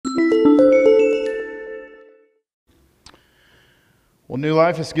Well, New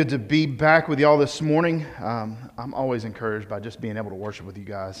Life, it's good to be back with y'all this morning. I'm always encouraged by just being able to worship with you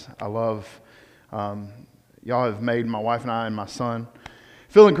guys. I love, y'all have made my wife and I and my son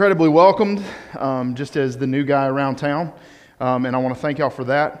feel incredibly welcomed, just as the new guy around town. And I want to thank y'all for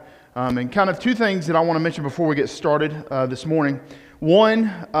that. And kind of two things that I want to mention before we get started this morning.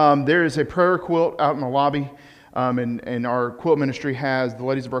 One, there is a prayer quilt out in the lobby, and our quilt ministry has, the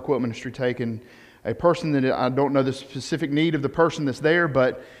ladies of our quilt ministry taken a person that I don't know the specific need of the person that's there,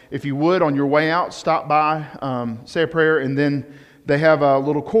 but if you would, on your way out, stop by, say a prayer, and then they have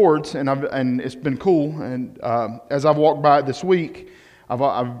little cords, and it's been cool. And as I've walked by it this week, I've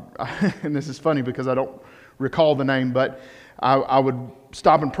and this is funny because I don't recall the name, but I would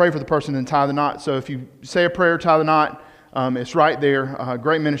stop and pray for the person and tie the knot. So if you say a prayer, tie the knot, it's right there.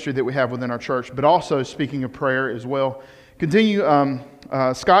 Great ministry that we have within our church. But also, speaking of prayer as well, continue.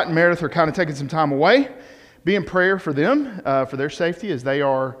 Scott and Meredith are kind of taking some time away. Be in prayer for them, for their safety, as they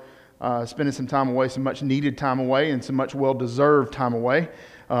are spending some time away, some much needed time away, and some much well-deserved time away.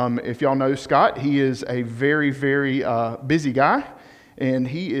 If y'all know Scott, he is a very, very busy guy, and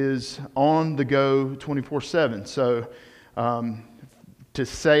he is on the go 24/7. So to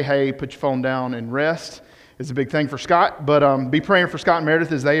say, hey, put your phone down and rest is a big thing for Scott. But be praying for Scott and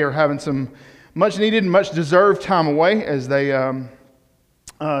Meredith as they are having some much needed and much deserved time away as they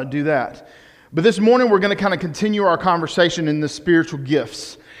do that. But this morning we're going to kind of continue our conversation in the spiritual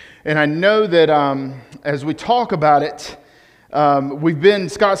gifts. And I know that as we talk about it,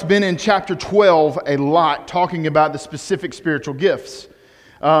 Scott's been in chapter 12 a lot talking about the specific spiritual gifts.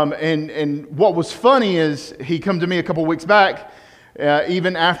 And what was funny is he come to me a couple weeks back,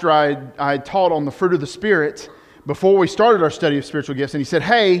 even after I taught on the fruit of the Spirit, before we started our study of spiritual gifts, and he said,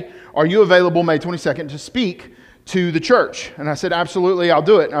 hey, are you available May 22nd to speak to the church? And I said, absolutely, I'll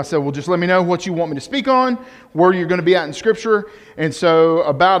do it. And I said, well, just let me know what you want me to speak on, where you're going to be at in Scripture. And so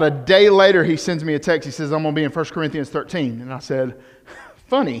about a day later, he sends me a text. He says, I'm going to be in 1 Corinthians 13. And I said,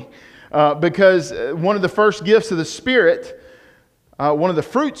 funny, because one of the first gifts of the Spirit, one of the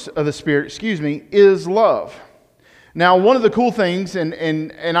fruits of the Spirit, is love. Now, one of the cool things,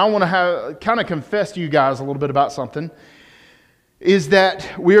 and I want to kind of confess to you guys a little bit about something, is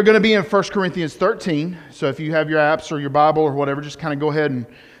that we are going to be in 1 Corinthians 13. So if you have your apps or your Bible or whatever, just kind of go ahead and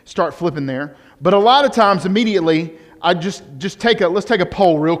start flipping there. But a lot of times, immediately, I let's take a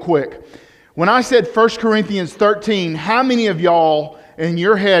poll real quick. When I said 1 Corinthians 13, how many of y'all in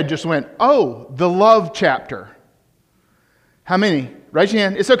your head just went, oh, the love chapter? How many? Raise your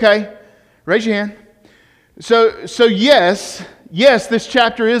hand. It's okay. Raise your hand. So yes, this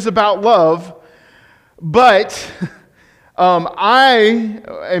chapter is about love, but I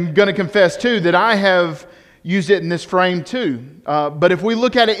am going to confess too that I have used it in this frame too. But if we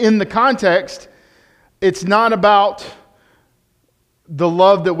look at it in the context, it's not about the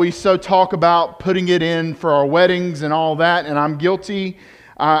love that we so talk about, putting it in for our weddings and all that, and I'm guilty.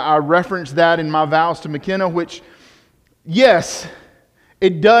 I referenced that in my vows to McKenna, which, yes,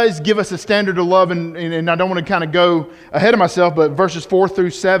 it does give us a standard of love, and I don't want to kind of go ahead of myself, but verses 4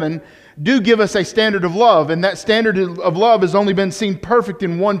 through 7 do give us a standard of love, and that standard of love has only been seen perfect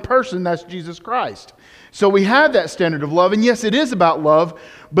in one person, that's Jesus Christ. So we have that standard of love, and yes, it is about love,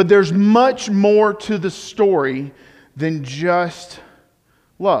 but there's much more to the story than just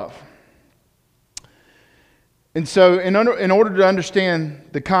love. And so in order to understand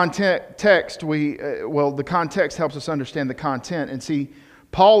the context, the context helps us understand the content. And see,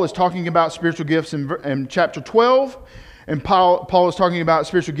 Paul is talking about spiritual gifts in chapter 12, and Paul is talking about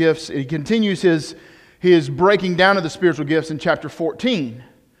spiritual gifts. He continues his breaking down of the spiritual gifts in chapter 14.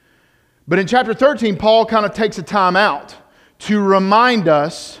 But in chapter 13, Paul kind of takes a time out to remind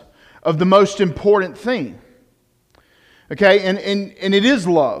us of the most important thing. Okay, and it is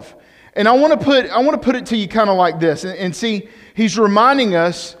love. And I want to put it to you kind of like this. And see, he's reminding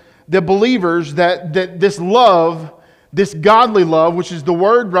us, the believers, that this love, this godly love, which is the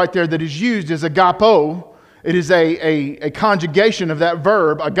word right there that is used, is agapo. It is a conjugation of that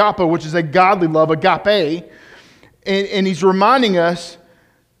verb, agapo, which is a godly love, agape. And he's reminding us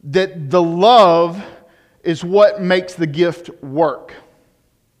that the love is what makes the gift work.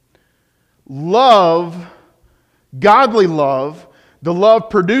 Love, godly love, the love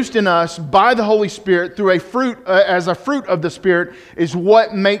produced in us by the Holy Spirit through as a fruit of the Spirit, is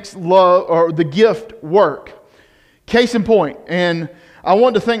what makes love or the gift work. Case in point, and I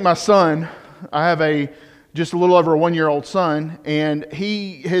want to thank my son. I have just a little over a 1-year-old son, and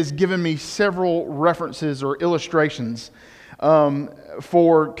he has given me several references or illustrations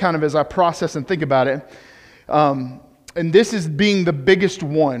for kind of as I process and think about it. And this is being the biggest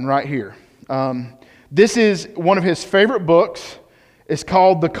one right here. This is one of his favorite books. It's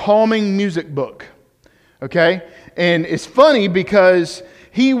called the Calming Music Book. Okay? And it's funny because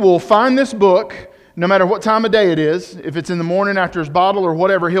he will find this book no matter what time of day it is. If it's in the morning after his bottle or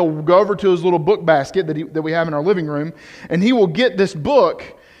whatever, he'll go over to his little book basket that we have in our living room, and he will get this book,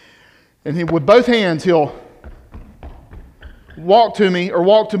 and with both hands he'll walk to me or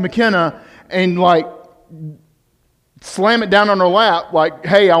walk to McKenna and like slam it down on her lap like,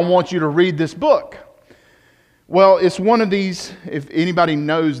 hey, I want you to read this book. Well, it's one of these, if anybody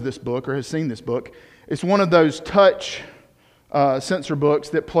knows this book or has seen this book, it's one of those touch sensor books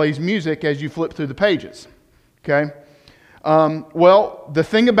that plays music as you flip through the pages. Okay? Well, the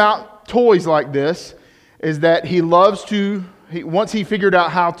thing about toys like this is that he loves to, once he figured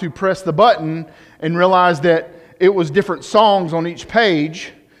out how to press the button and realized that it was different songs on each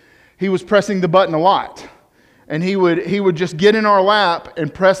page, he was pressing the button a lot. And he would just get in our lap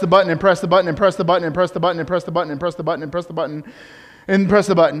and press the button and press the button and press the button and press the button and press the button and press the button and press the button and press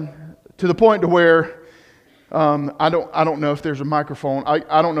the button to the point to where I don't know if there's a microphone.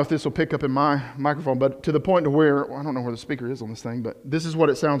 I don't know if this will pick up in my microphone, but to the point to where, I don't know where the speaker is on this thing, but this is what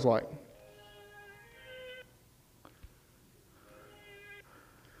it sounds like.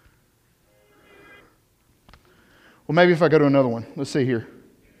 Well, maybe if I go to another one. Let's see here.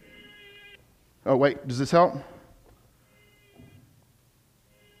 Oh, wait, does this help?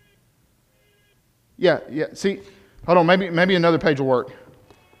 Yeah, see, hold on, maybe another page will work.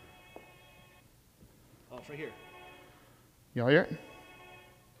 Oh, it's right here. Y'all hear it?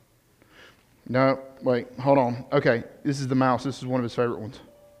 No, wait, hold on. Okay, this is the mouse. This is one of his favorite ones.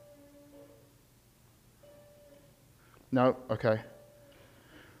 No, okay.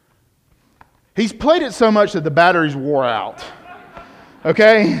 He's played it so much that the batteries wore out.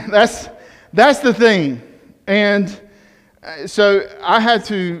 Okay, that's the thing. And so I had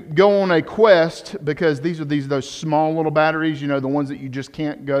to go on a quest because these are those small little batteries, you know, the ones that you just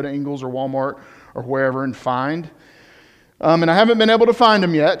can't go to Ingles or Walmart or wherever and find. And I haven't been able to find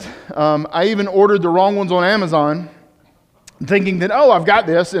them yet. I even ordered the wrong ones on Amazon, thinking that, oh, I've got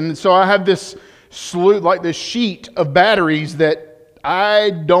this. And so I have this slew, like this sheet of batteries that I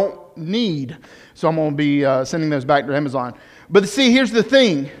don't need. So I'm going to be sending those back to Amazon. But see, here's the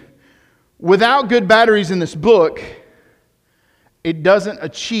thing. Without good batteries in this book, it doesn't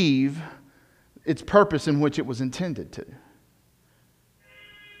achieve its purpose in which it was intended to.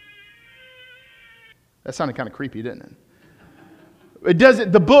 That sounded kind of creepy, didn't it?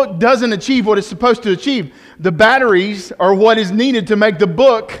 The book doesn't achieve what it's supposed to achieve. The batteries are what is needed to make the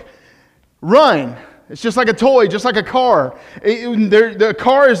book run. It's just like a toy, just like a car. The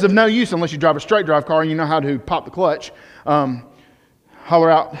car is of no use unless you drive a straight drive car and you know how to pop the clutch.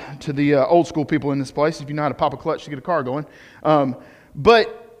 Holler out to the old school people in this place if you know how to pop a clutch to get a car going.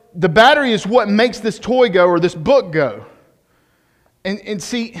 But the battery is what makes this toy go or this book go. And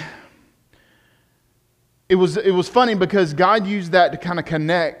see, it was funny because God used that to kind of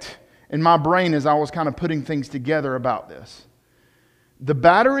connect in my brain as I was kind of putting things together about this. The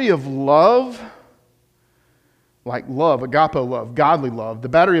battery of love, like love, agape love, godly love, the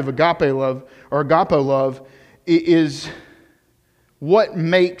battery of agape love or agape love is what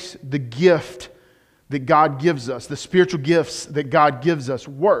makes the gift that God gives us, the spiritual gifts that God gives us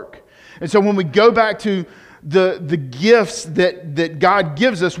work. And so when we go back to the gifts that God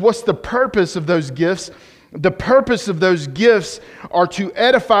gives us, what's the purpose of those gifts? The purpose of those gifts are to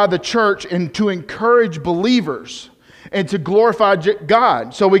edify the church and to encourage believers and to glorify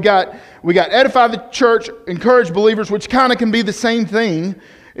God. So we got edify the church, encourage believers, which kind of can be the same thing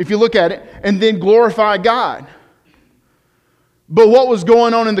if you look at it, and then glorify God. But what was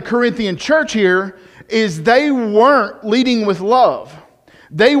going on in the Corinthian church here is they weren't leading with love.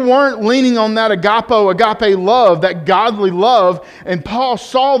 They weren't leaning on that agape love, that godly love, and Paul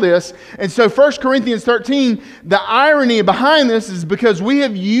saw this. And so 1 Corinthians 13, the irony behind this is because we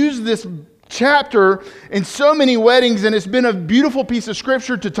have used this chapter in so many weddings, and it's been a beautiful piece of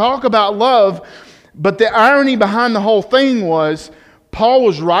scripture to talk about love, but the irony behind the whole thing was Paul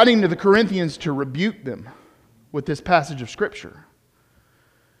was writing to the Corinthians to rebuke them with this passage of scripture.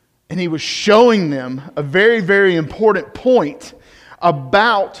 And he was showing them a very, very important point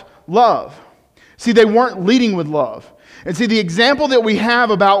about love. See, they weren't leading with love. And see, the example that we have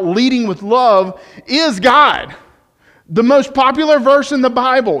about leading with love is God. The most popular verse in the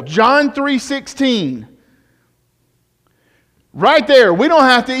Bible, John 3:16. Right there, we don't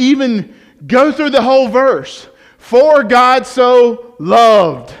have to even go through the whole verse. For God so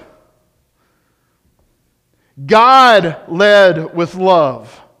loved. God led with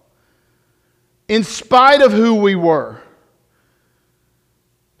love. In spite of who we were.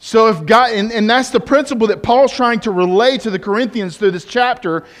 So if God, and that's the principle that Paul's trying to relay to the Corinthians through this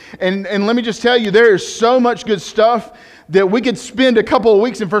chapter. And let me just tell you, there is so much good stuff that we could spend a couple of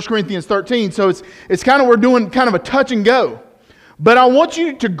weeks in 1 Corinthians 13. So it's kind of, we're doing kind of a touch and go. But I want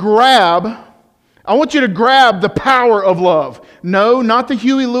you to grab the power of love. No, not the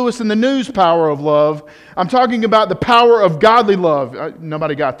Huey Lewis and the News power of love. I'm talking about the power of godly love.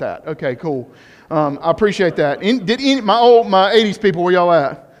 Nobody got that. Okay, cool. I appreciate that. My 80s people, where y'all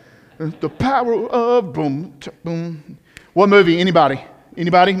at? The power of boom, boom. What movie? Anybody?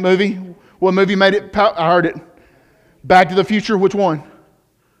 Movie? What movie made it? I heard it. Back to the Future. Which one?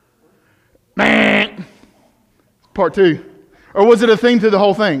 Part 2. Or was it a theme to the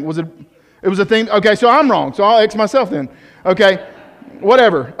whole thing? It was a theme. Okay, so I'm wrong. So I'll X myself then. Okay,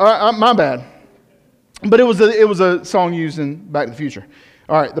 whatever. My bad. But it was a song used in Back to the Future.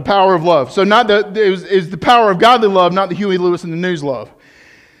 All right, the power of love. So it was the power of godly love, not the Huey Lewis and the News love.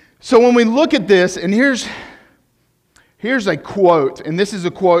 So when we look at this, and here's a quote, and this is a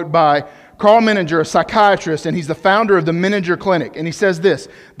quote by Carl Menninger, a psychiatrist, and he's the founder of the Menninger Clinic. And he says this,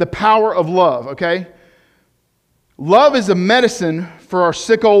 the power of love, okay? Love is a medicine for our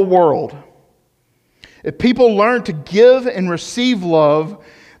sick old world. If people learn to give and receive love,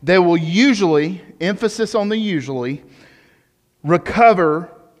 they will usually, emphasis on the usually, recover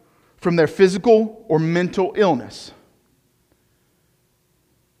from their physical or mental illness.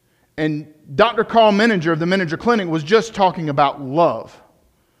 And Dr. Carl Menninger of the Menninger Clinic was just talking about love.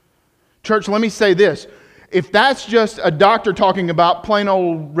 Church, let me say this. If that's just a doctor talking about plain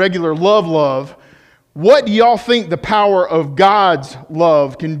old regular love, what do y'all think the power of God's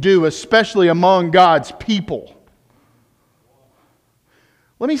love can do, especially among God's people?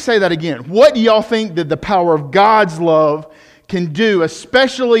 Let me say that again. What do y'all think that the power of God's love can do,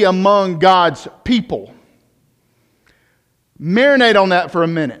 especially among God's people? Marinate on that for a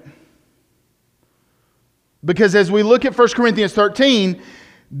minute. Because as we look at 1 Corinthians 13,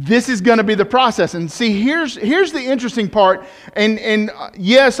 this is going to be the process. And see, here's the interesting part. And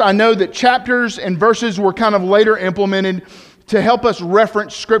yes, I know that chapters and verses were kind of later implemented to help us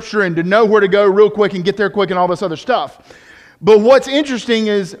reference Scripture and to know where to go real quick and get there quick and all this other stuff. But what's interesting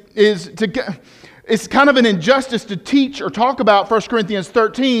is it's kind of an injustice to teach or talk about 1 Corinthians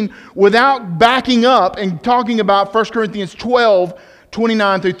 13 without backing up and talking about 1 Corinthians 12,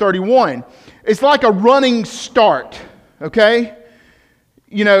 29 through 31. It's like a running start, okay?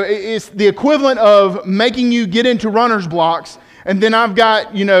 You know, it's the equivalent of making you get into runner's blocks, and then I've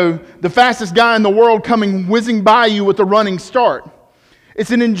got, the fastest guy in the world coming whizzing by you with a running start. It's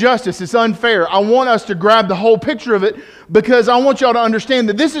an injustice. It's unfair. I want us to grab the whole picture of it because I want y'all to understand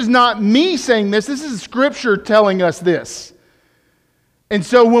that this is not me saying this. This is Scripture telling us this. And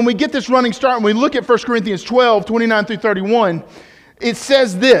so when we get this running start and we look at 1 Corinthians 12, 29 through 31, it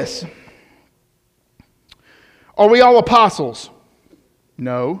says this. Are we all apostles?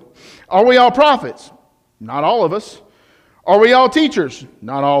 No. Are we all prophets? Not all of us. Are we all teachers?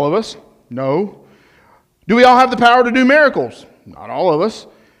 Not all of us. No. Do we all have the power to do miracles? Not all of us.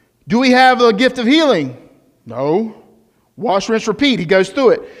 Do we have the gift of healing? No. Wash, rinse, repeat. He goes through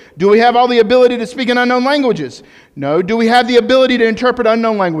it. Do we have all the ability to speak in unknown languages? No. Do we have the ability to interpret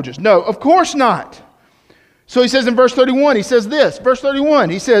unknown languages? No. Of course not. So he says in verse 31, he says this. Verse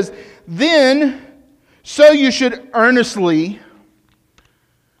 31, he says, then, so you should earnestly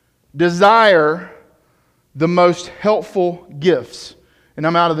desire the most helpful gifts. And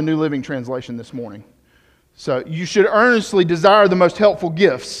I'm out of the New Living Translation this morning. So you should earnestly desire the most helpful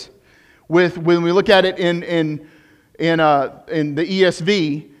gifts. When we look at it in the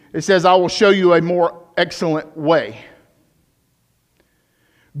ESV, it says, I will show you a more excellent way.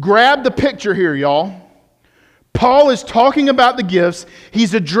 Grab the picture here, y'all. Paul is talking about the gifts.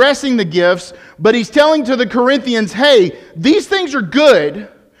 He's addressing the gifts, but he's telling to the Corinthians, hey, these things are good,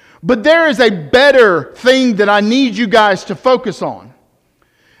 but there is a better thing that I need you guys to focus on.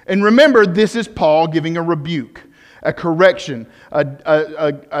 And remember, this is Paul giving a rebuke, a correction,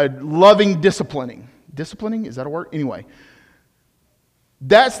 a loving disciplining. Disciplining? Is that a word? Anyway,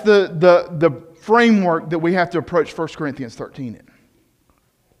 that's the framework that we have to approach 1 Corinthians 13 in.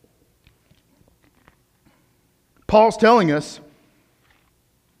 Paul's telling us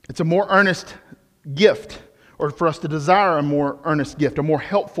it's a more earnest gift, or for us to desire a more earnest gift, a more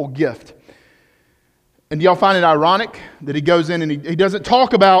helpful gift. And do y'all find it ironic that he goes in and he doesn't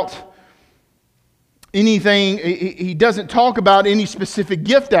talk about anything, he doesn't talk about any specific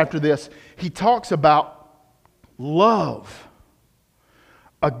gift after this. He talks about love.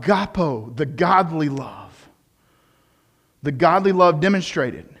 Agapo, the godly love. The godly love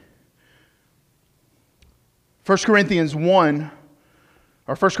demonstrated. 1 Corinthians 1,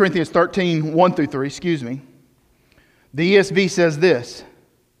 or 1 Corinthians 13, 1 through 3, excuse me. The ESV says this: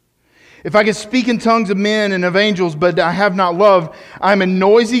 if I can speak in tongues of men and of angels, but I have not love, I am a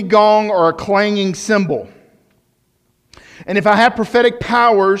noisy gong or a clanging cymbal. And if I have prophetic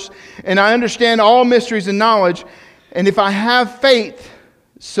powers, and I understand all mysteries and knowledge, and if I have faith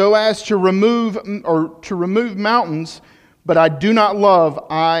so as to remove mountains, but I do not love,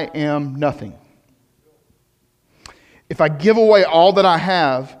 I am nothing. If I give away all that I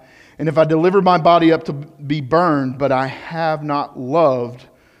have, and if I deliver my body up to be burned, but I have not loved,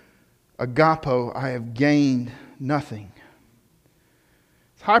 agapo, I have gained nothing.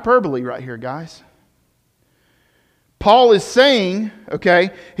 It's hyperbole right here, guys. Paul is saying, okay,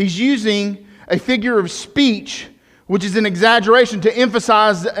 he's using a figure of speech, which is an exaggeration to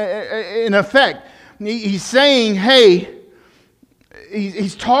emphasize an effect. He's saying, hey,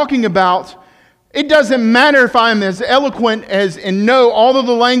 he's talking about, it doesn't matter if I'm as eloquent as and know all of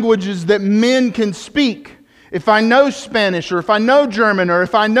the languages that men can speak. If I know Spanish, or if I know German, or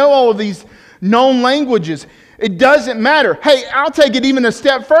if I know all of these known languages, it doesn't matter. Hey, I'll take it even a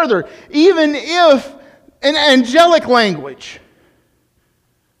step further. Even if an angelic language.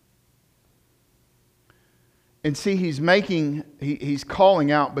 And see, he's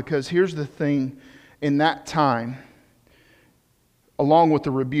calling out, because here's the thing, in that time, along with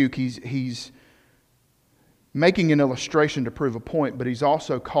the rebuke, he's making an illustration to prove a point, but he's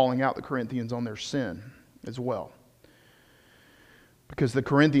also calling out the Corinthians on their sin as well. Because the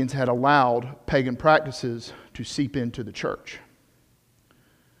Corinthians had allowed pagan practices to seep into the church.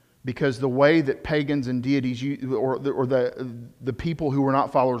 Because the way that pagans and deities, or the people who were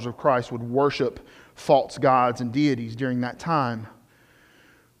not followers of Christ, would worship false gods and deities during that time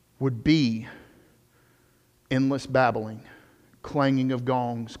would be endless babbling, clanging of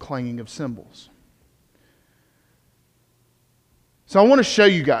gongs, clanging of cymbals. So I want to show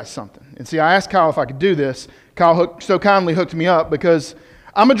you guys something. And see, I asked Kyle if I could do this. Kyle so kindly hooked me up, because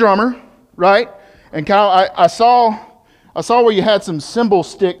I'm a drummer, right? And Kyle, I saw where you had some cymbal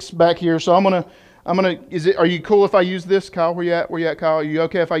sticks back here, so I'm gonna. Are you cool if I use this, Kyle? Where you at, Kyle? Are you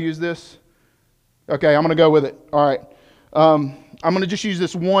okay if I use this? Okay, I'm gonna go with it. All right. I'm gonna just use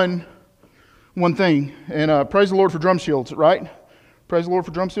this one thing, and praise the Lord for drum shields, right? Praise the Lord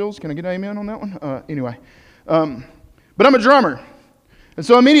for drum shields. Can I get an amen on that one? Anyway, but I'm a drummer, and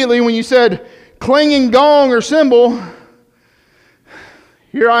so immediately when you said clanging gong or cymbal,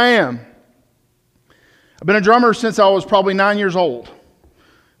 here I am. I've been a drummer since I was probably 9 years old.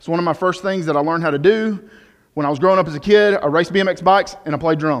 It's one of my first things that I learned how to do. When I was growing up as a kid, I raced BMX bikes and I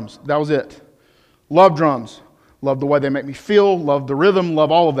played drums. That was it. Love drums. Love the way they make me feel. Love the rhythm.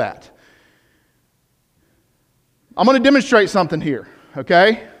 Love all of that. I'm going to demonstrate something here,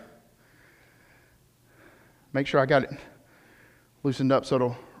 okay? Make sure I got it loosened up so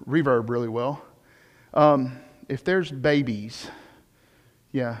it'll reverb really well. If there's babies,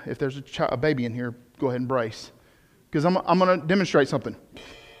 if there's a baby in here, go ahead and brace, because I'm going to demonstrate something.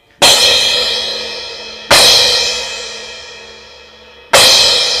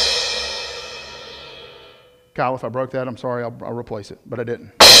 Kyle, if I broke that, I'm sorry. I'll replace it, but I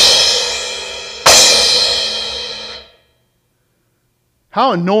didn't.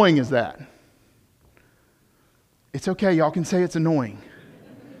 How annoying is that? It's okay. Y'all can say it's annoying.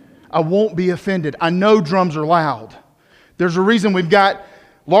 I won't be offended. I know drums are loud. There's a reason we've got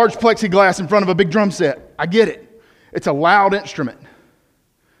large plexiglass in front of a big drum set. I get it. It's a loud instrument.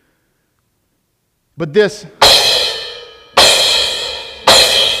 But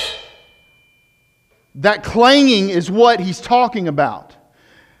that clanging is what he's talking about.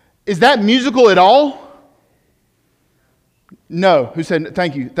 Is that musical at all? No. Who said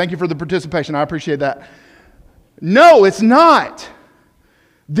thank you? Thank you for the participation. I appreciate that. No, it's not.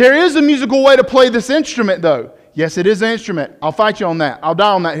 There is a musical way to play this instrument, though. Yes, it is an instrument. I'll fight you on that. I'll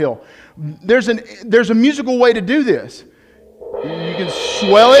die on that hill. There's a musical way to do this. You can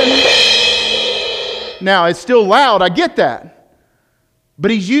swell it. Now, it's still loud. I get that.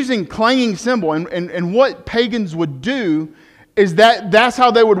 But he's using clanging cymbal. And what pagans would do is that's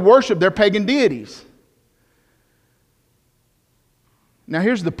how they would worship their pagan deities. Now,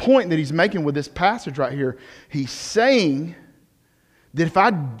 here's the point that he's making with this passage right here. He's saying that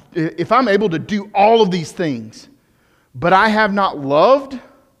if I'm able to do all of these things, but I have not loved,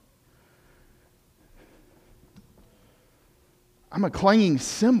 I'm a clanging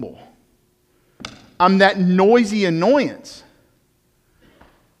cymbal. I'm that noisy annoyance.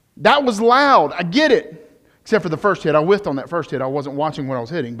 That was loud. I get it. Except for the first hit. I whiffed on that first hit. I wasn't watching what I was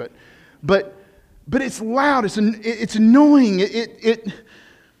hitting. But it's loud. It's annoying.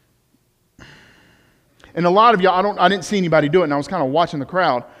 And a lot of y'all, I didn't see anybody do it, and I was kind of watching the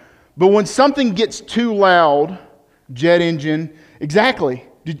crowd. But when something gets too loud, jet engine, exactly.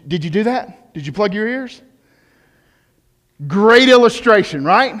 Did you do that? Did you plug your ears? Great illustration,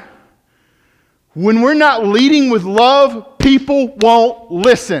 right? When we're not leading with love, people won't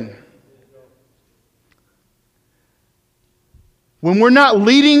listen. When we're not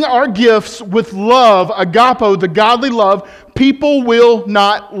leading our gifts with love, agapo, the godly love, people will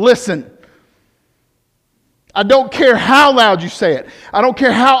not listen. I don't care how loud you say it. I don't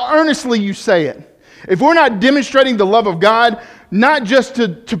care how earnestly you say it. If we're not demonstrating the love of God, not just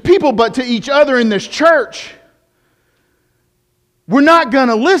to people, but to each other in this church, we're not going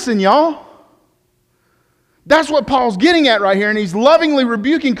to listen, y'all. That's what Paul's getting at right here. And he's lovingly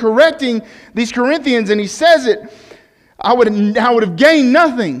rebuking, correcting these Corinthians. And he says it, I would have gained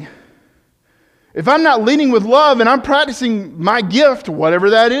nothing. If I'm not leading with love and I'm practicing my gift, whatever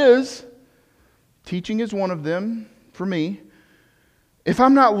that is, teaching is one of them for me. If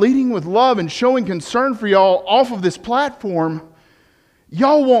I'm not leading with love and showing concern for y'all off of this platform,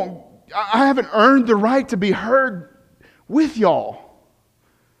 y'all won't, I haven't earned the right to be heard with y'all.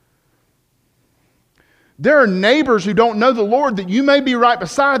 There are neighbors who don't know the Lord that you may be right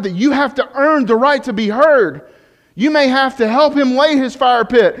beside, that you have to earn the right to be heard. You may have to help him lay his fire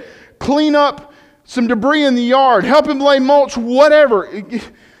pit, clean up some debris in the yard, help him lay mulch, whatever.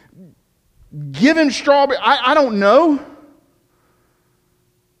 Give him strawberry, I don't know.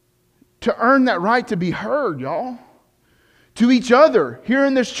 To earn that right to be heard, y'all. To each other here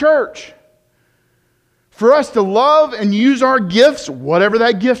in this church. For us to love and use our gifts, whatever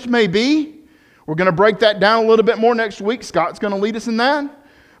that gift may be. We're going to break that down a little bit more next week. Scott's going to lead us in that.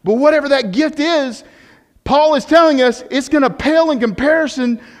 But whatever that gift is, Paul is telling us it's going to pale in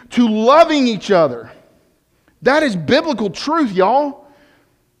comparison to loving each other. That is biblical truth, y'all.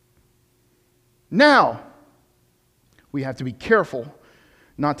 Now, we have to be careful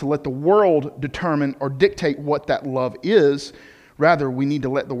not to let the world determine or dictate what that love is. Rather, we need to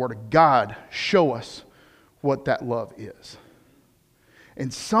let the Word of God show us what that love is.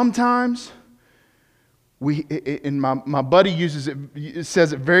 And sometimes, my buddy uses it,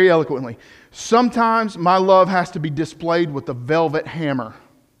 says it very eloquently. Sometimes my love has to be displayed with a velvet hammer,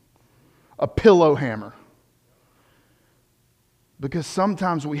 a pillow hammer. Because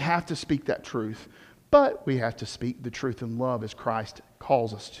sometimes we have to speak that truth, but we have to speak the truth in love as Christ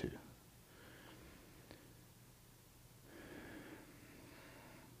calls us to.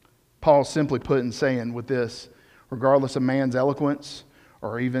 Paul's simply put in saying with this, regardless of man's eloquence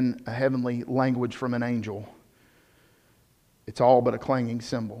or even a heavenly language from an angel, it's all but a clanging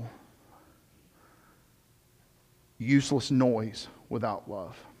cymbal. Useless noise without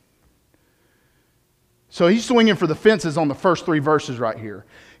love. So he's swinging for the fences on the first 3 verses right here.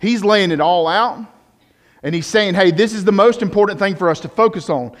 He's laying it all out. And he's saying, hey, this is the most important thing for us to focus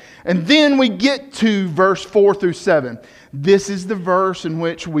on. And then we get to verse 4 through 7. This is the verse in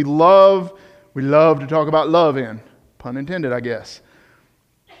which we love to talk about love in. Pun intended, I guess.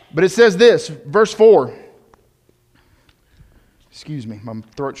 But it says this, verse 4. Excuse me, my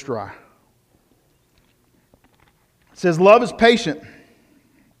throat's dry. It says, love is patient.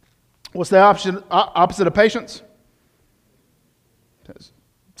 What's the opposite of patience?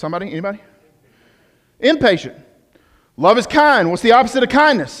 Somebody? Anybody? Impatient. Love is kind. What's the opposite of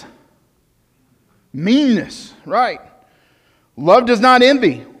kindness? Meanness. Right. Love does not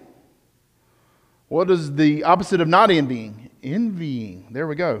envy. What is the opposite of not envying? Envying. There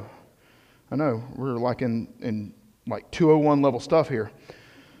we go. I know. We're like in like 201 level stuff here.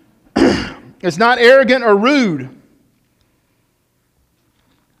 It's not arrogant or rude.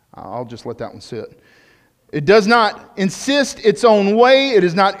 I'll just let that one sit. It does not insist its own way. It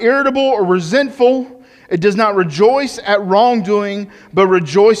is not irritable or resentful. It does not rejoice at wrongdoing, but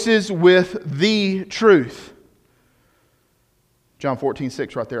rejoices with the truth. John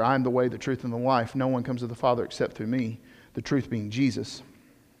 14:6 right there. I am the way, the truth, and the life. No one comes to the Father except through me. The truth being Jesus.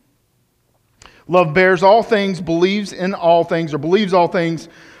 Love bears all things, believes in all things, or believes all things,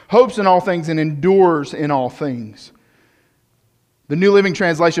 hopes in all things, and endures in all things. The New Living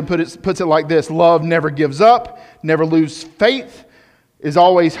Translation puts it like this. Love never gives up, never loses faith, is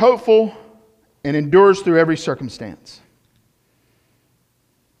always hopeful, and endures through every circumstance.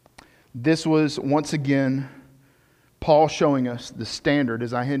 This was, once again, Paul showing us the standard,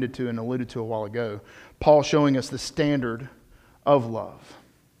 as I hinted to and alluded to a while ago. Paul showing us the standard of love.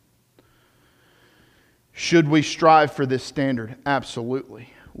 Should we strive for this standard? Absolutely,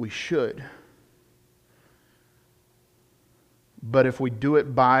 we should. But if we do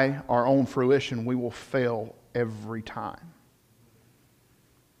it by our own fruition, we will fail every time.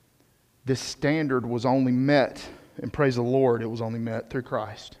 this standard was only met, and praise the Lord, it was only met through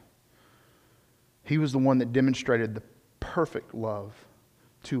Christ. He was the one that demonstrated the perfect love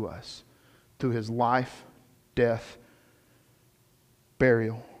to us through His life, death,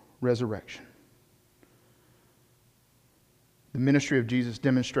 burial, resurrection. The ministry of Jesus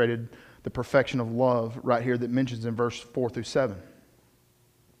demonstrated the perfection of love right here that mentions in verse 4 through 7.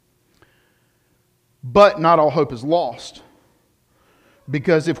 But not all hope is lost.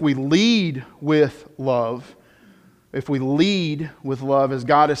 Because if we lead with love, as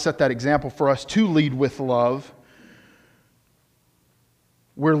God has set that example for us to lead with love,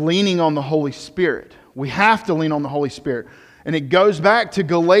 we're leaning on the Holy Spirit. We have to lean on the Holy Spirit. And it goes back to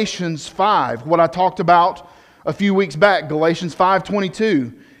Galatians 5, what I talked about a few weeks back. Galatians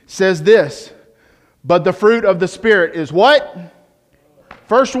 5:22 says this, but the fruit of the Spirit is what?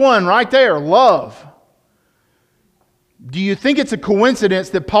 First one right there, love. Do you think it's a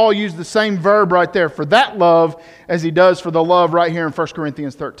coincidence that Paul used the same verb right there for that love as he does for the love right here in 1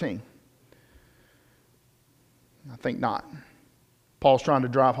 Corinthians 13? I think not. Paul's trying to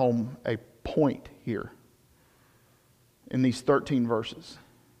drive home a point here in these 13 verses.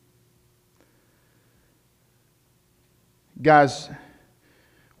 Guys,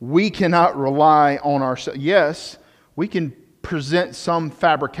 we cannot rely on ourselves. Yes, we can present some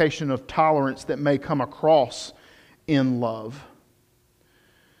fabrication of tolerance that may come across in love.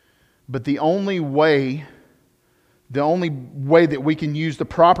 But the only way that we can use the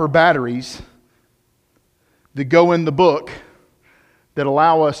proper batteries that go in the book that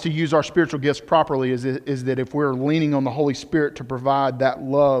allow us to use our spiritual gifts properly is that if we're leaning on the Holy Spirit to provide that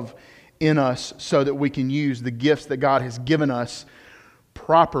love in us so that we can use the gifts that God has given us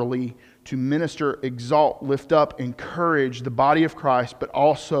properly to minister, exalt, lift up, encourage the body of Christ, but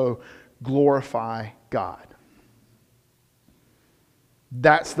also glorify God.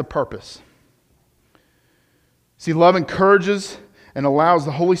 That's the purpose. See, love encourages and allows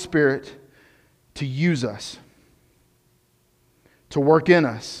the Holy Spirit to use us, to work in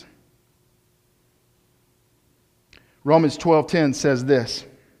us. Romans 12:10 says this.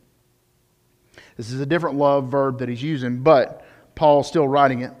 This is a different love verb that he's using, but Paul's still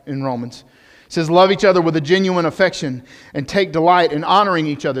writing it in Romans. It says, love each other with a genuine affection and take delight in honoring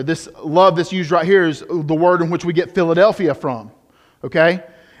each other. This love that's used right here is the word in which we get Philadelphia from. Okay?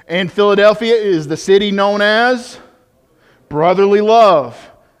 And Philadelphia is the city known as brotherly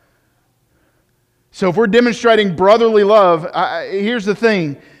love. So if we're demonstrating brotherly love, here's the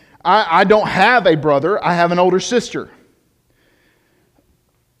thing. I don't have a brother. I have an older sister.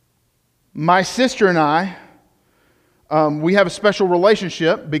 My sister and I, we have a special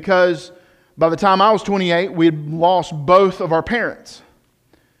relationship because by the time I was 28, we had lost both of our parents.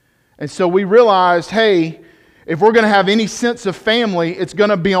 And so we realized, hey, if we're going to have any sense of family, it's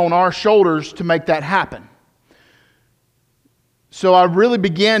going to be on our shoulders to make that happen. So I really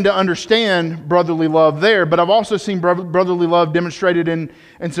began to understand brotherly love there, but I've also seen brotherly love demonstrated in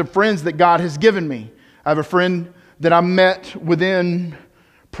some friends that God has given me. I have a friend that I met within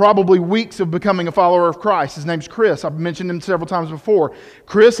probably weeks of becoming a follower of Christ. His name's Chris. I've mentioned him several times before.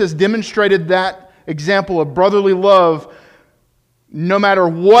 Chris has demonstrated that example of brotherly love no matter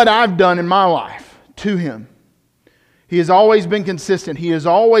what I've done in my life to him. He has always been consistent. He has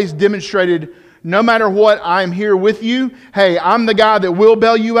always demonstrated, no matter what, I'm here with you. Hey, I'm the guy that will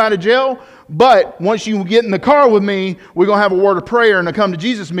bail you out of jail, but once you get in the car with me, we're going to have a word of prayer and a come to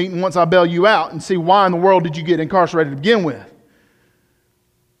Jesus meeting once I bail you out and see why in the world did you get incarcerated to begin with.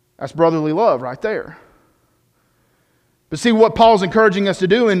 That's brotherly love right there. But see what Paul's encouraging us to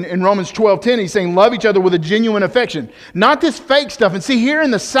do in Romans 12:10, he's saying love each other with a genuine affection. Not this fake stuff. And see, here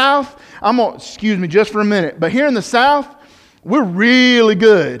in the South, excuse me just for a minute, but here in the South, we're really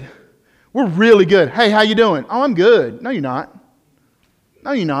good. We're really good. Hey, how you doing? Oh, I'm good. No, you're not.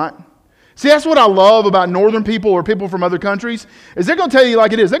 No, you're not. See, that's what I love about northern people or people from other countries, is they're going to tell you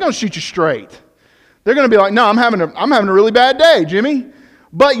like it is. They're going to shoot you straight. They're going to be like, no, I'm having a really bad day, Jimmy.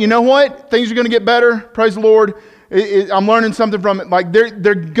 But you know what? Things are going to get better. Praise the Lord. I'm learning something from it. Like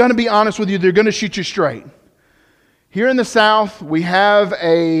they're going to be honest with you. They're going to shoot you straight. Here in the South, we have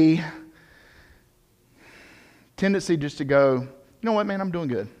a tendency just to go, you know what, man, I'm doing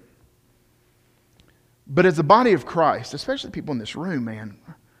good. But as the body of Christ, especially people in this room, man,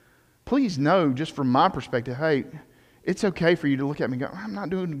 please know, just from my perspective, hey, it's okay for you to look at me and go, I'm not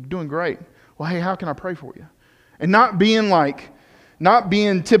doing great. Well, hey, how can I pray for you? And not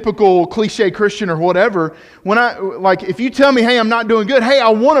being typical cliche Christian or whatever. If you tell me, hey, I'm not doing good, hey, I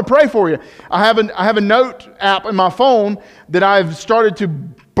want to pray for you. I have a note app in my phone that I've started to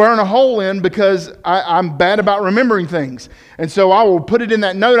burn a hole in because I'm bad about remembering things. And so I will put it in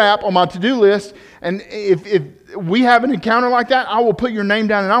that note app on my to-do list. And if we have an encounter like that, I will put your name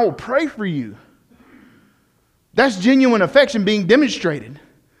down and I will pray for you. That's genuine affection being demonstrated.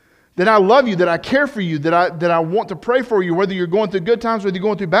 That I love you, that I care for you, that I want to pray for you, whether you're going through good times, whether you're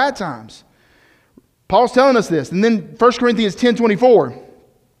going through bad times. Paul's telling us this. And then 1 Corinthians 10:24.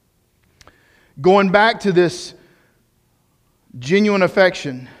 Going back to this genuine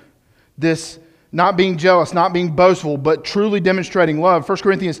affection, this not being jealous, not being boastful, but truly demonstrating love. 1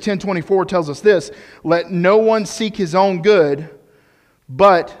 Corinthians 10:24 tells us this: let no one seek his own good,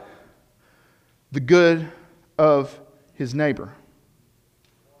 but the good of his neighbor.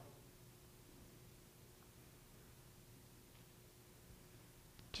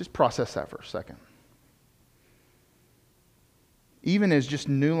 Just process that for a second. Even as just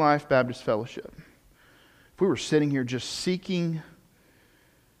New Life Baptist Fellowship, if we were sitting here just seeking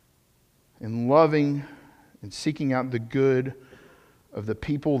and loving and seeking out the good of the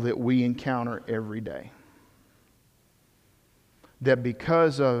people that we encounter every day, that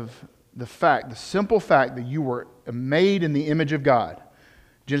because of the simple fact that you were made in the image of God,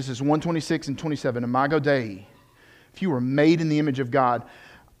 Genesis 1:26 and 27, Imago Dei, if you were made in the image of God,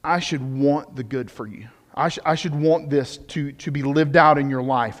 I should want the good for you. I should want this to be lived out in your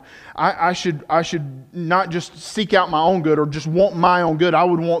life. I should not just seek out my own good or just want my own good. I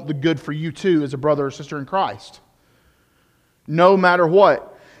would want the good for you too as a brother or sister in Christ. No matter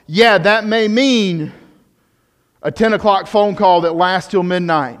what. Yeah, that may mean a 10 o'clock phone call that lasts till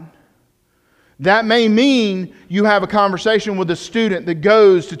midnight. That may mean you have a conversation with a student that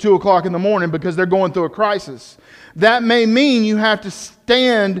goes to 2 o'clock in the morning because they're going through a crisis. That may mean you have to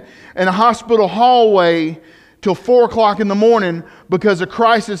stand in a hospital hallway till 4 o'clock in the morning because a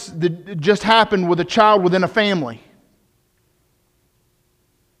crisis that just happened with a child within a family.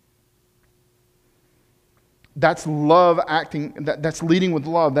 That's love acting, that's leading with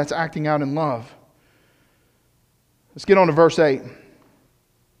love, that's acting out in love. Let's get on to verse 8.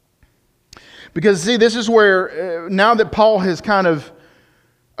 Because see, this is where, now that Paul has kind of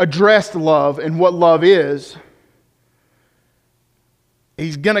addressed love and what love is,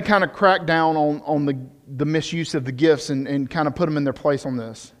 he's going to kind of crack down on the misuse of the gifts and kind of put them in their place on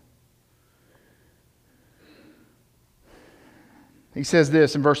this. He says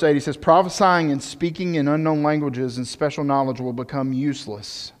this in verse 8, he says, prophesying and speaking in unknown languages and special knowledge will become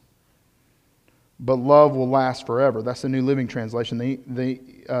useless, but love will last forever. That's the New Living Translation.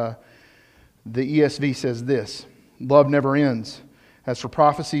 The ESV says this: love never ends. As for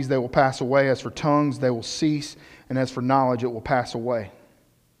prophecies, they will pass away. As for tongues, they will cease. And as for knowledge, it will pass away.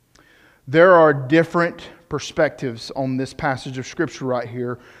 There are different perspectives on this passage of Scripture right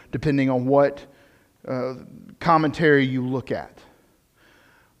here, depending on what commentary you look at.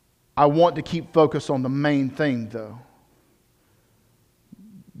 I want to keep focus on the main thing, though,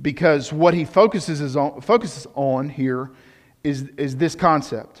 because what he focuses on here is this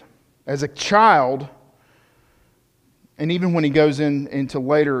concept. As a child, and even when he goes into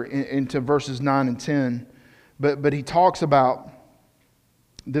later into verses 9 and 10, but he talks about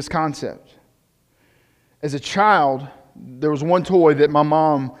this concept. As a child, there was one toy that my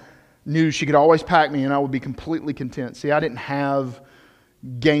mom knew she could always pack me and I would be completely content. See, I didn't have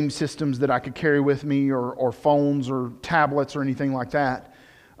game systems that I could carry with me or phones or tablets or anything like that.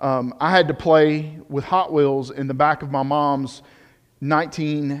 I had to play with Hot Wheels in the back of my mom's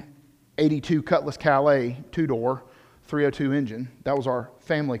 1982 Cutlass Calais 2-door 302 engine. That was our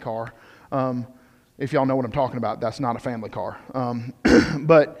family car. If y'all know what I'm talking about, that's not a family car.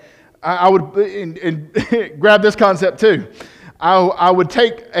 But I would and grab this concept too. I would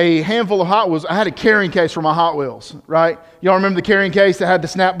take a handful of Hot Wheels. I had a carrying case for my Hot Wheels, right? Y'all remember the carrying case that had the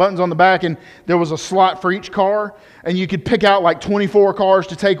snap buttons on the back and there was a slot for each car and you could pick out like 24 cars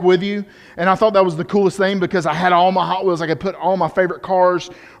to take with you. And I thought that was the coolest thing because I had all my Hot Wheels. I could put all my favorite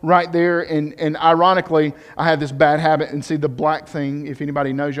cars right there. And ironically, I had this bad habit. And see, the black thing, if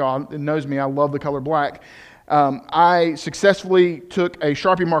anybody knows me, I love the color black. I successfully took a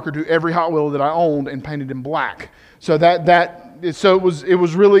Sharpie marker to every Hot Wheel that I owned and painted in black. So it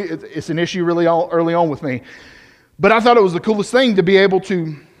was really an issue really early on with me. But I thought it was the coolest thing to be able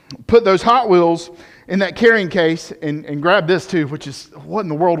to put those Hot Wheels in that carrying case and grab this too, which is, what in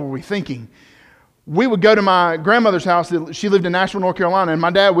the world were we thinking? We would go to my grandmother's house. She lived in Nashville, North Carolina, and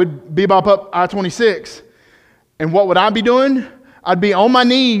my dad would bebop up I-26. And what would I be doing? I'd be on my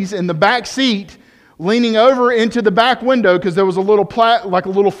knees in the back seat, leaning over into the back window because there was a little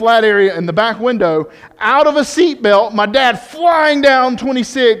flat area in the back window. Out of a seatbelt, my dad flying down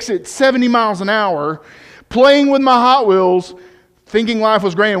 26 at 70 miles an hour, playing with my Hot Wheels, thinking life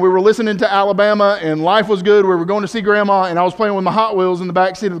was grand. We were listening to Alabama and life was good. We were going to see Grandma and I was playing with my Hot Wheels in the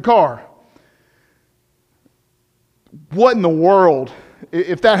back seat of the car. What in the world?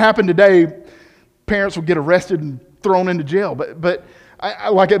 If that happened today, parents would get arrested and thrown into jail. But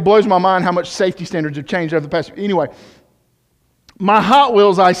like it blows my mind how much safety standards have changed over the past. Anyway, my Hot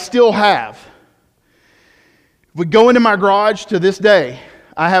Wheels I still have. If we go into my garage to this day,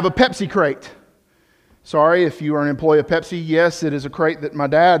 I have a Pepsi crate. Sorry if you are an employee of Pepsi. Yes, it is a crate that my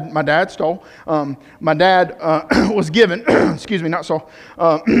dad stole. My dad was given, excuse me, not stole.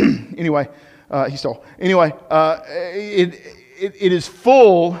 Anyway, he stole. Anyway, it is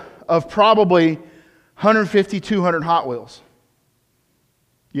full of probably 150, 200 Hot Wheels.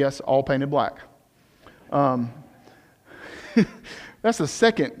 Yes, all painted black. That's the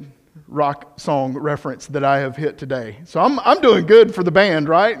second rock song reference that I have hit today. So I'm doing good for the band,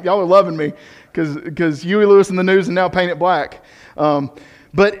 right? Y'all are loving me because Huey Lewis and the News and now Paint It Black.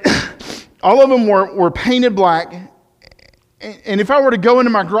 But all of them were painted black. And if I were to go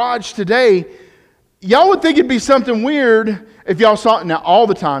into my garage today, y'all would think it'd be something weird if y'all saw it now all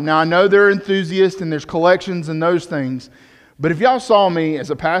the time. Now I know they're enthusiasts and there's collections and those things. But if y'all saw me as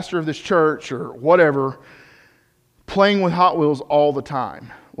a pastor of this church or whatever, playing with Hot Wheels all the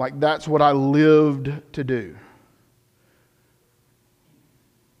time, like that's what I lived to do.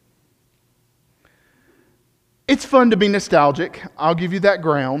 It's fun to be nostalgic. I'll give you that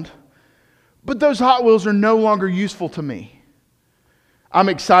ground. But those Hot Wheels are no longer useful to me. I'm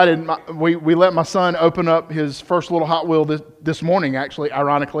excited. We let my son open up his first little Hot Wheel this morning, actually,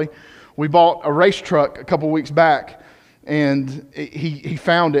 ironically. We bought a race truck a couple weeks back, and he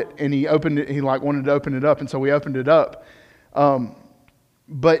found it, and he opened it. He wanted to open it up, and so we opened it up.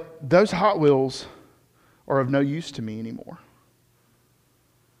 But those Hot Wheels are of no use to me anymore.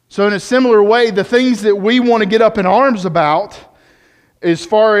 So in a similar way, the things that we want to get up in arms about, as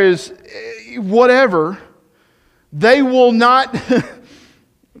far as whatever, they will not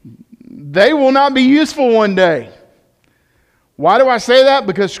be useful one day. Why do I say that?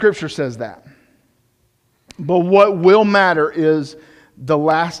 Because Scripture says that. But what will matter is the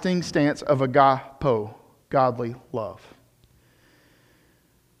lasting stance of agapo, godly love.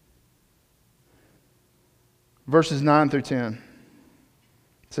 Verses 9 through 10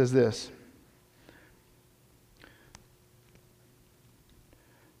 says this.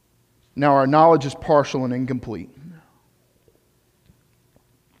 Now our knowledge is partial and incomplete.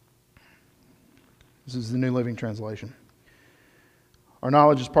 This is the New Living Translation. Our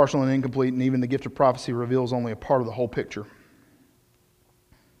knowledge is partial and incomplete, and even the gift of prophecy reveals only a part of the whole picture.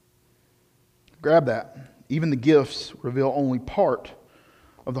 Grab that. Even the gifts reveal only part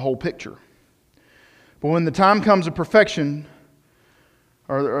of the whole picture. But when the time comes of perfection,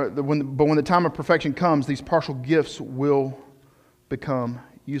 when the time of perfection comes, these partial gifts will become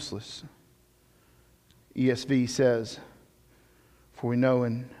useless. ESV says, "For we know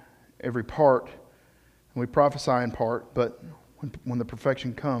in every part, and we prophesy in part, but when the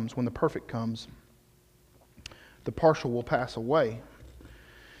perfection comes, when the perfect comes, the partial will pass away."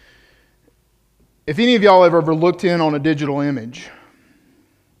 If any of y'all have ever looked in on a digital image,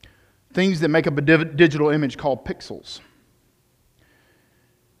 things that make up a digital image called pixels,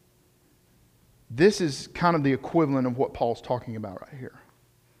 this is kind of the equivalent of what Paul's talking about right here.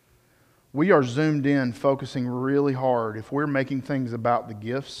 We are zoomed in, focusing really hard. If we're making things about the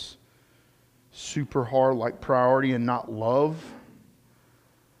gifts super hard, like priority and not love,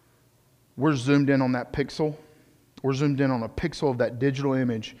 we're zoomed in on that pixel. We're zoomed in on a pixel of that digital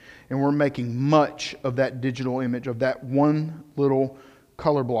image, and we're making much of that digital image, of that one little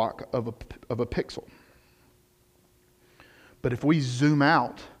color block of a pixel. But if we zoom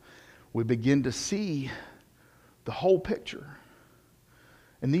out, we begin to see the whole picture.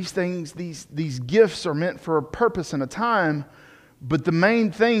 And these things, these gifts are meant for a purpose and a time, but the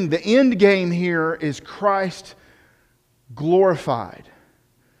main thing, the end game here is Christ glorified.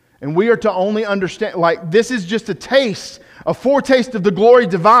 And we are to only understand, like this is just a taste, a foretaste of the glory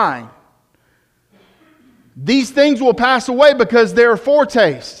divine. These things will pass away because they're a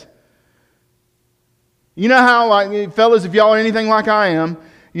foretaste. You know how, like, fellas, if y'all are anything like I am,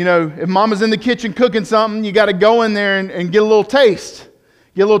 you know, if mama's in the kitchen cooking something, you got to go in there and get a little taste.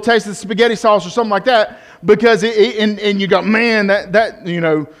 Get a little taste of the spaghetti sauce or something like that, because and you go, man, that you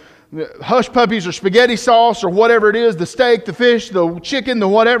know, hush puppies or spaghetti sauce or whatever it is, the steak, the fish, the chicken, the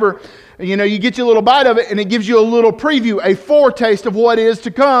whatever, you know, you get you a little bite of it and it gives you a little preview, a foretaste of what is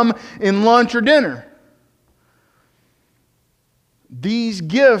to come in lunch or dinner. These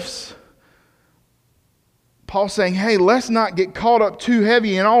gifts, Paul's saying, hey, let's not get caught up too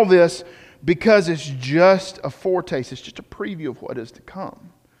heavy in all this, because it's just a foretaste. It's just a preview of what is to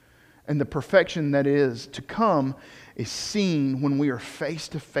come. And the perfection that is to come is seen when we are face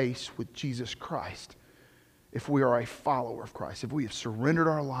to face with Jesus Christ. If we are a follower of Christ, if we have surrendered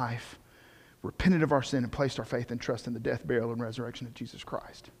our life, repented of our sin, and placed our faith and trust in the death, burial, and resurrection of Jesus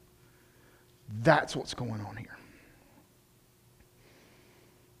Christ. That's what's going on here.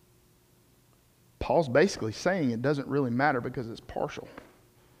 Paul's basically saying it doesn't really matter because it's partial.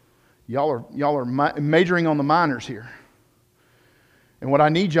 Y'all are majoring on the minors here. And what I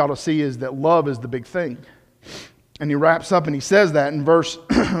need y'all to see is that love is the big thing. And he wraps up and he says that in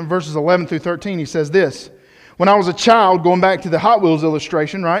verses 11 through 13. He says this: when I was a child, going back to the Hot Wheels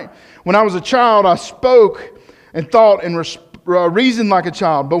illustration, right? When I was a child, I spoke and thought and reasoned like a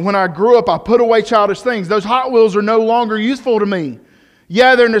child. But when I grew up, I put away childish things. Those Hot Wheels are no longer useful to me.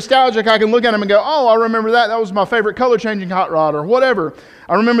 Yeah, they're nostalgic. I can look at them and go, oh, I remember that. That was my favorite color-changing hot rod or whatever.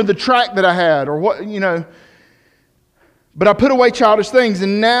 I remember the track that I had or what, you know. But I put away childish things,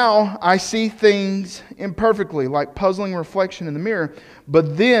 and now I see things imperfectly, like puzzling reflection in the mirror.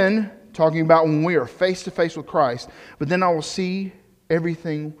 But then, talking about when we are face to face with Christ, but then I will see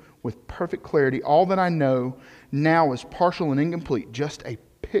everything with perfect clarity. All that I know now is partial and incomplete, just a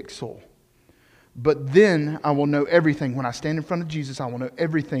pixel. But then I will know everything. When I stand in front of Jesus, I will know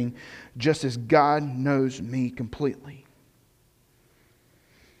everything just as God knows me completely.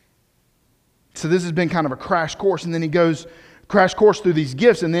 So this has been kind of a crash course, and then he goes crash course through these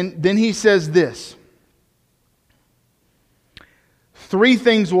gifts, and then he says this: 3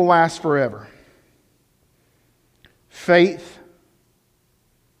 things will last forever. Faith,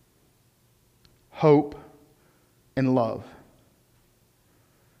 hope, and love.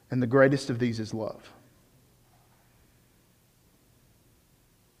 And the greatest of these is love.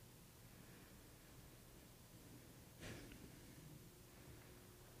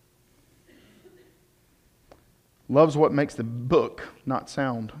 Love's what makes the book not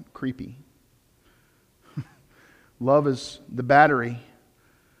sound creepy. Love is the battery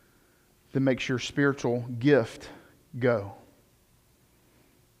that makes your spiritual gift go.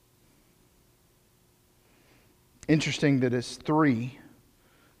 Interesting that it's 3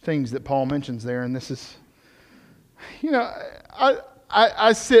 things that Paul mentions there, and this is, you know,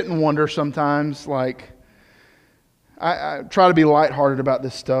 I sit and wonder sometimes, like, I try to be lighthearted about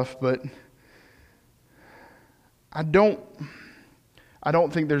this stuff, but I don't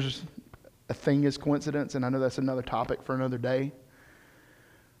think there's a thing as coincidence, and I know that's another topic for another day.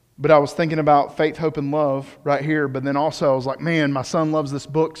 But I was thinking about faith, hope, and love right here, but then also I was like, man, my son loves this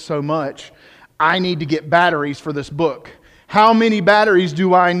book so much, I need to get batteries for this book. How many batteries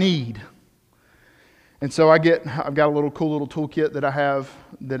do I need? And so I've got a cool little toolkit that I have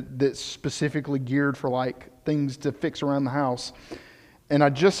that's specifically geared for like things to fix around the house. And I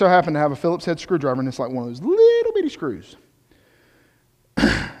just so happen to have a Phillips head screwdriver, and it's like one of those little bitty screws.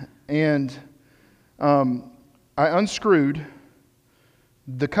 And I unscrewed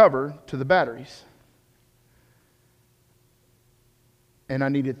the cover to the batteries. And I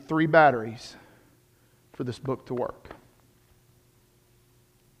needed 3 batteries for this book to work.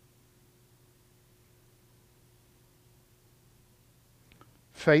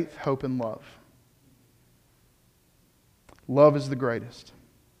 Faith, hope, and love. Love is the greatest.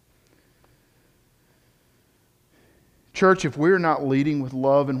 Church, if we're not leading with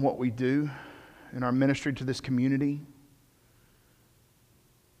love in what we do, in our ministry to this community,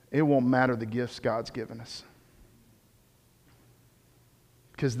 it won't matter the gifts God's given us.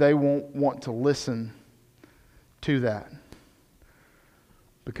 Because they won't want to listen to that.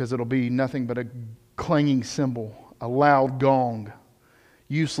 Because it'll be nothing but a clanging cymbal, a loud gong,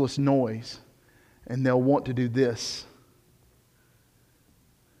 useless noise, and they'll want to do this.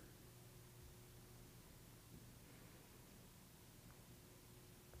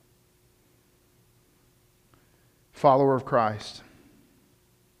 Follower of Christ,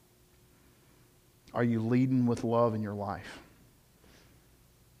 are you leading with love in your life?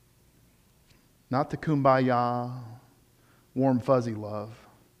 Not the kumbaya, warm fuzzy love,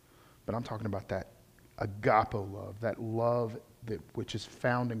 but I'm talking about that agape love, that love which is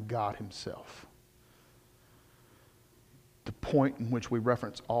found in God Himself. The point in which we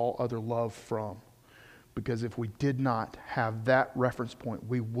reference all other love from. Because if we did not have that reference point,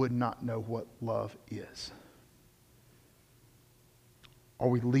 we would not know what love is. Are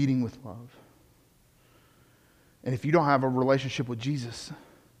we leading with love? And if you don't have a relationship with Jesus,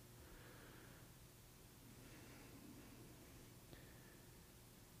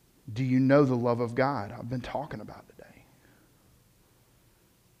 do you know the love of God I've been talking about today?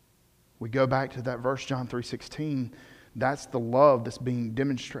 We go back to that verse, John 3:16. That's the love that's being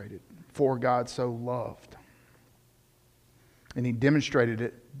demonstrated. For God so loved. And He demonstrated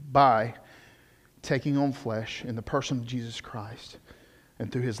it by taking on flesh in the person of Jesus Christ.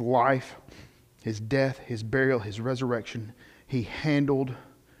 And through His life, His death, His burial, His resurrection, He handled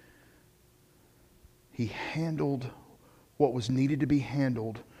what was needed to be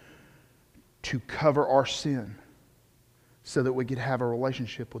handled to cover our sin so that we could have a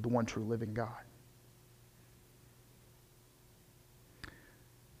relationship with the one true living God.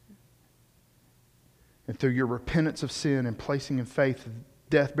 And through your repentance of sin and placing in faith the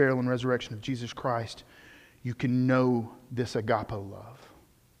death, burial, and resurrection of Jesus Christ, you can know this agape love.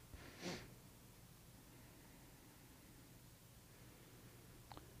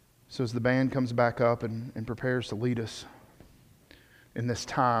 So as the band comes back up and prepares to lead us in this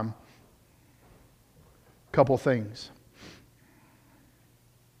time, a couple things.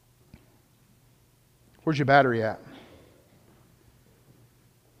 Where's your battery at?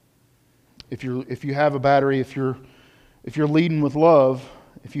 If you have a battery, if you're leading with love,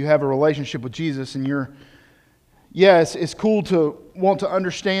 if you have a relationship with Jesus, and it's cool to want to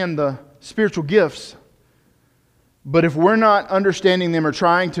understand the spiritual gifts, but if we're not understanding them or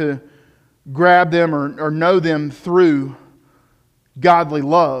trying to grab them or know them through godly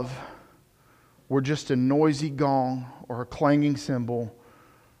love, we're just a noisy gong or a clanging cymbal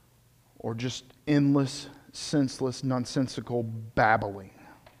or just endless, senseless, nonsensical babbling.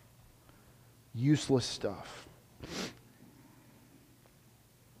 Useless stuff.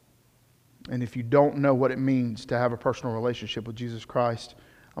 And if you don't know what it means to have a personal relationship with Jesus Christ,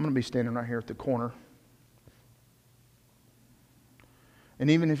 I'm going to be standing right here at the corner. And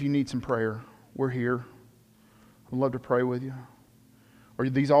even if you need some prayer, we're here. I'd love to pray with you. Or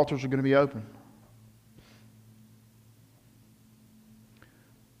these altars are going to be open.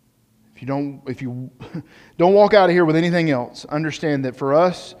 If you don't walk out of here with anything else, understand that for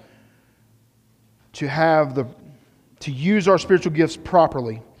us to use our spiritual gifts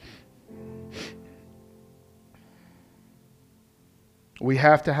properly, we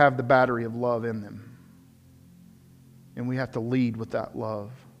have to have the battery of love in them. And we have to lead with that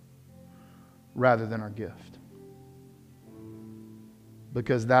love rather than our gift.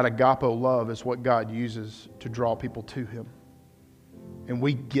 Because that agape love is what God uses to draw people to Him. And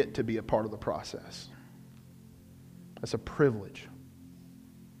we get to be a part of the process. That's a privilege.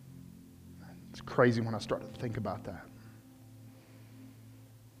 It's crazy when I start to think about that.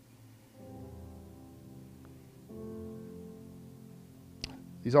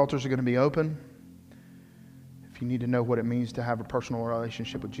 These altars are going to be open. If you need to know what it means to have a personal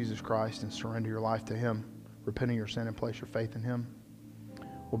relationship with Jesus Christ and surrender your life to Him, repent of your sin and place your faith in Him,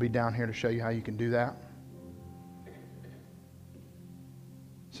 we'll be down here to show you how you can do that.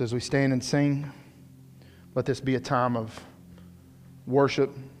 So as we stand and sing, let this be a time of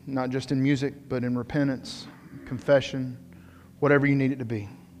worship, not just in music, but in repentance, confession, whatever you need it to be.